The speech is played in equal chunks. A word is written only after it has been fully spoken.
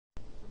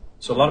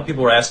So a lot of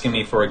people were asking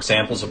me for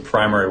examples of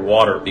primary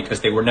water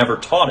because they were never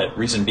taught it.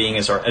 Reason being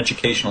is our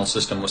educational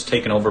system was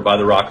taken over by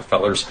the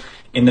Rockefellers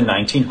in the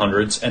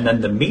 1900s, and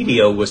then the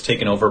media was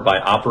taken over by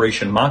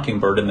Operation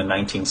Mockingbird in the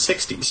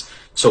 1960s.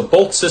 So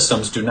both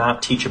systems do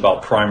not teach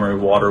about primary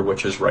water,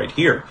 which is right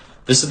here.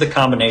 This is the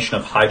combination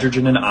of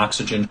hydrogen and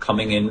oxygen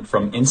coming in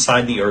from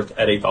inside the earth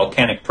at a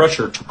volcanic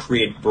pressure to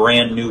create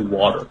brand new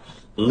water,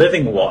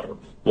 living water.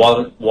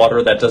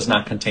 Water that does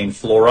not contain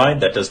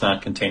fluoride, that does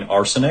not contain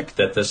arsenic,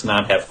 that does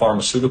not have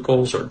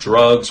pharmaceuticals or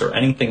drugs or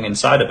anything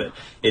inside of it.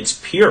 It's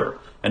pure.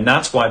 And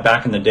that's why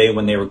back in the day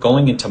when they were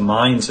going into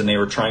mines and they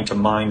were trying to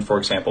mine, for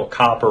example,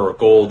 copper or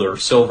gold or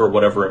silver,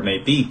 whatever it may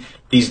be,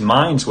 these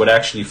mines would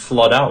actually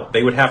flood out.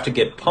 They would have to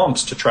get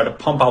pumps to try to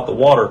pump out the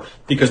water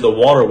because the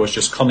water was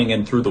just coming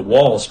in through the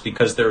walls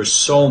because there is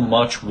so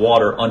much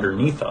water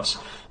underneath us.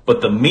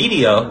 But the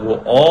media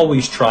will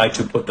always try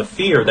to put the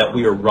fear that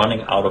we are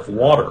running out of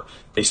water.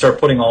 They start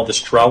putting all this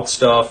drought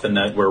stuff and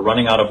that we're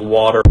running out of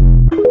water.